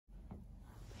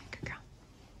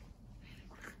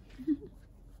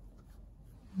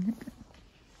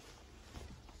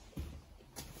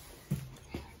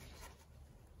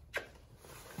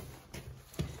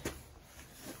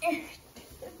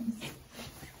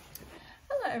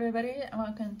everybody, and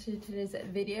welcome to today's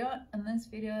video. In this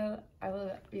video I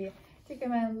will be taking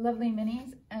my lovely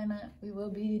minis and we will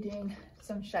be doing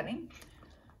some shedding.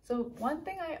 So one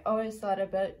thing I always thought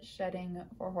about shedding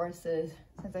for horses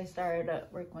since I started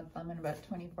working with them in about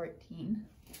 2014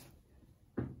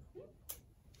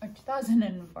 or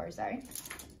 2004, sorry,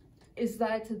 is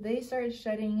that they started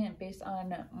shedding based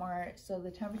on more so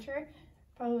the temperature.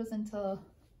 Probably was until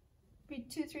maybe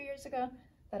 2-3 years ago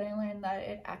that I learned that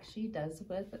it actually does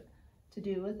to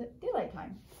do with daylight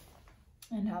time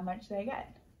and how much they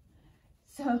get.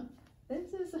 So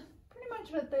this is pretty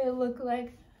much what they look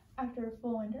like after a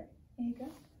full winter. There you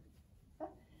go.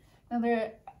 Now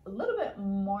they're a little bit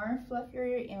more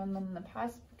fluffier even than in the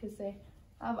past because they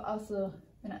have also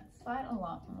been outside a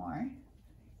lot more.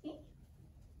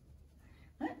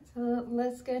 Alright, so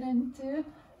let's get into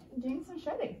doing some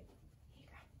shedding.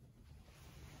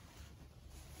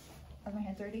 My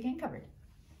hand's already getting covered.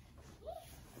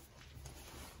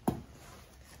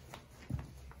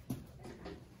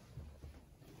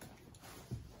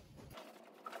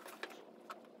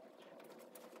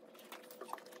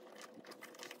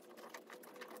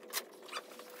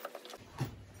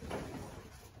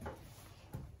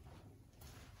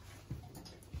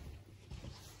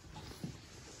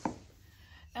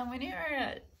 And when you're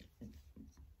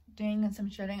doing some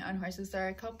shedding on horses, there are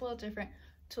a couple of different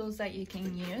tools that you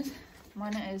can use.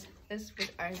 One is this,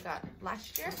 which I got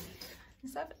last year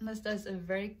and stuff, and this does a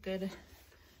very good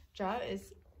job.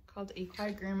 It's called a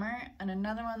quad groomer. And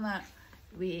another one that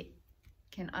we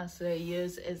can also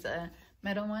use is a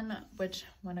metal one, which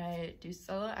when I do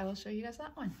solo, I will show you guys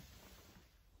that one.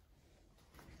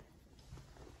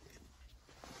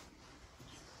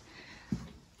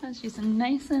 That's just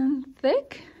nice and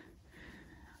thick.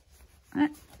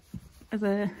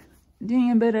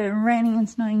 Doing a bit of raining and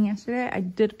snowing yesterday, I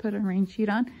did put a rain sheet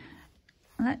on.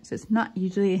 And that's just not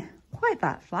usually quite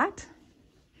that flat.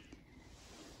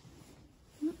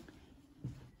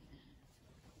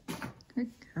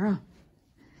 Good girl.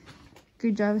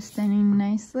 Good job of standing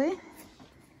nicely.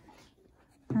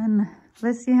 And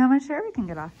let's see how much hair we can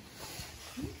get off.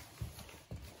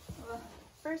 Well,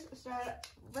 first start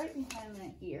right behind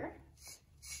the ear.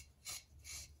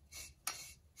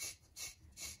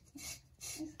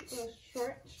 Nice little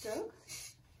short stroke.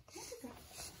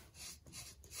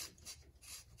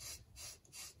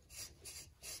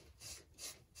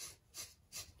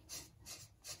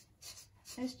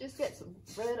 This just gets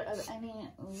rid of any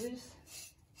loose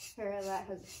hair that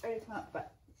has already come up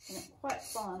but hasn't quite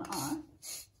fallen off.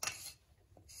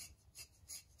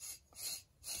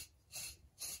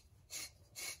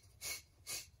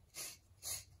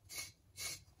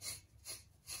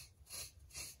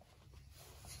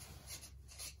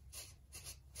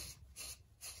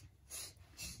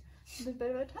 A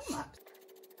bit of a time lapse.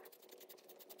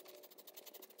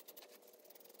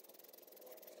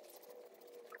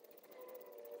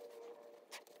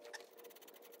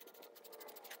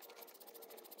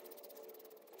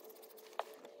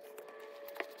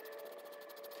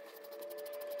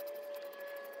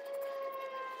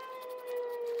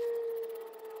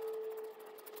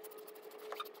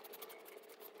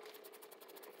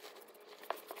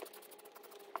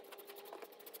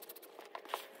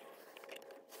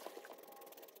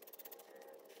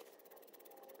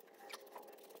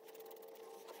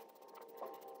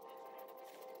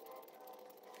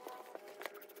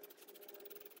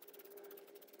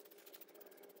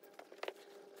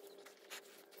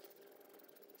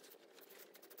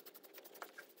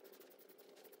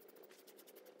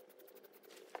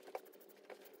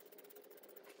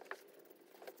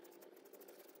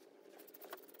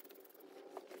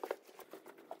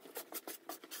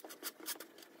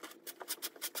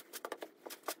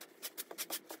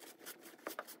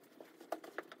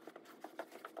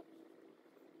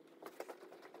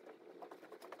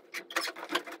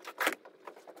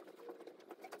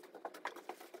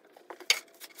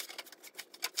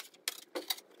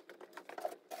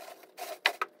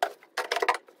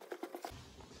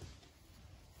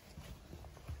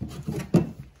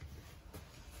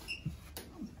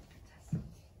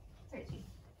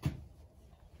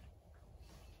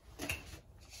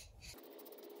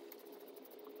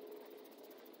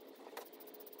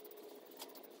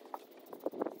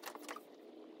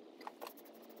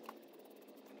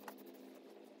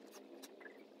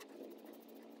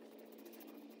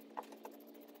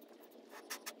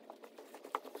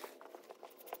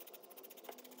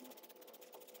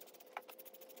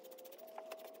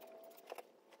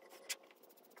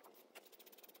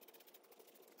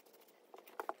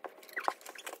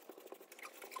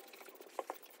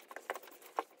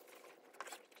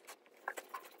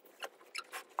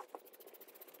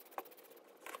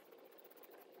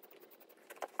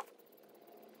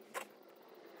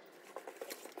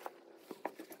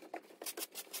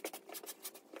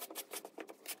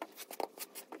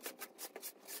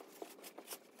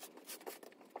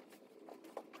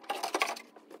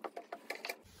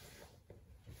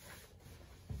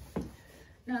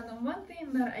 Now, the one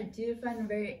thing that I do find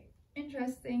very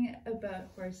interesting about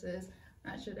horses,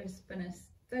 not sure there's been a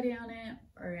study on it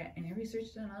or any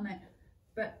research done on it,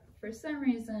 but for some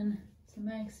reason, to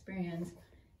my experience,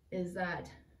 is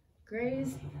that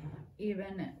grays,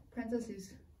 even Princess,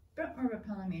 who's a bit more of a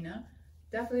Palomino,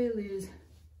 definitely lose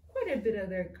quite a bit of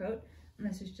their coat, and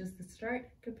this is just the start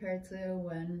compared to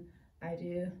when I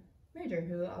do Major,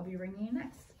 who I'll be bringing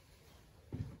next.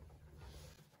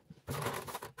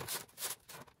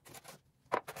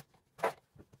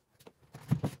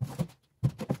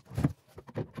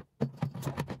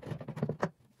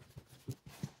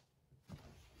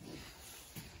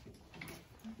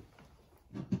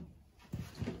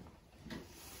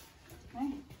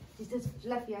 Okay, she's as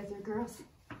fluffy as her girls.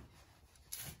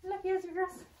 Fluffy as her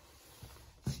girls.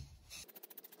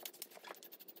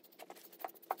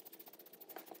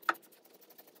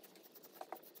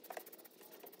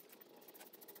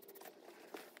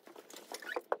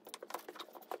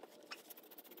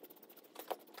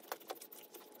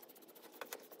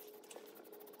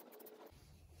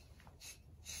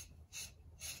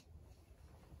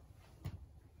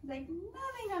 Like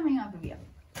nothing coming off of you.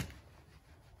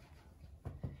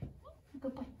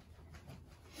 Good boy.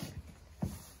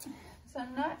 So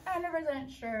I'm not 100%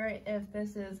 sure if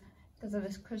this is because of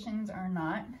his cushions or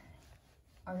not,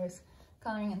 or his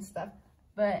coloring and stuff,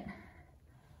 but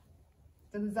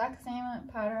the exact same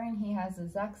pattern, he has the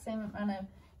exact same amount of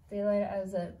daylight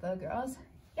as the girls,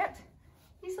 yet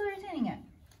he's still retaining it.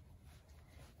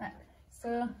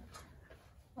 So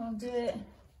we'll do it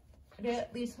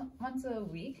at least once a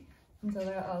week until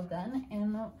they're all done,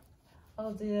 and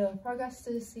I'll do a progress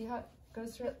to see how it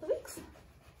goes throughout the weeks.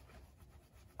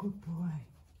 Good boy.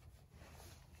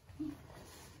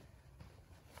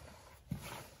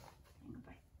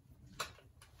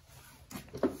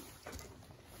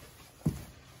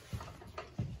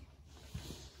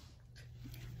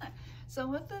 So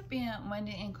with it being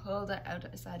windy and cold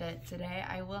outside today,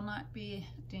 I will not be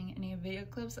doing any video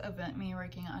clips of me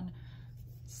working on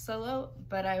Solo,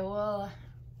 but I will,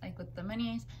 like with the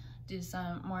minis, do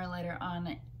some more later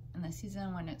on in the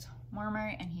season when it's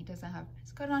warmer and he doesn't have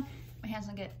his coat on. My hands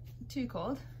don't get too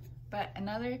cold. But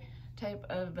another type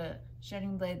of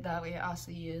shredding blade that we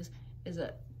also use is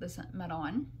this metal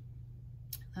one.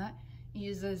 You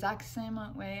use the exact same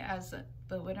way as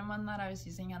the wooden one that I was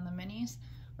using on the minis,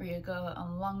 where you go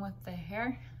along with the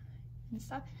hair and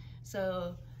stuff.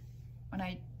 So when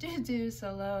I do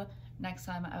Solo, next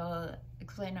time I will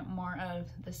explain more of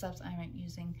the steps I'm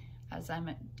using as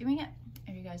I'm doing it,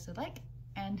 if you guys would like.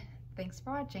 And thanks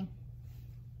for watching.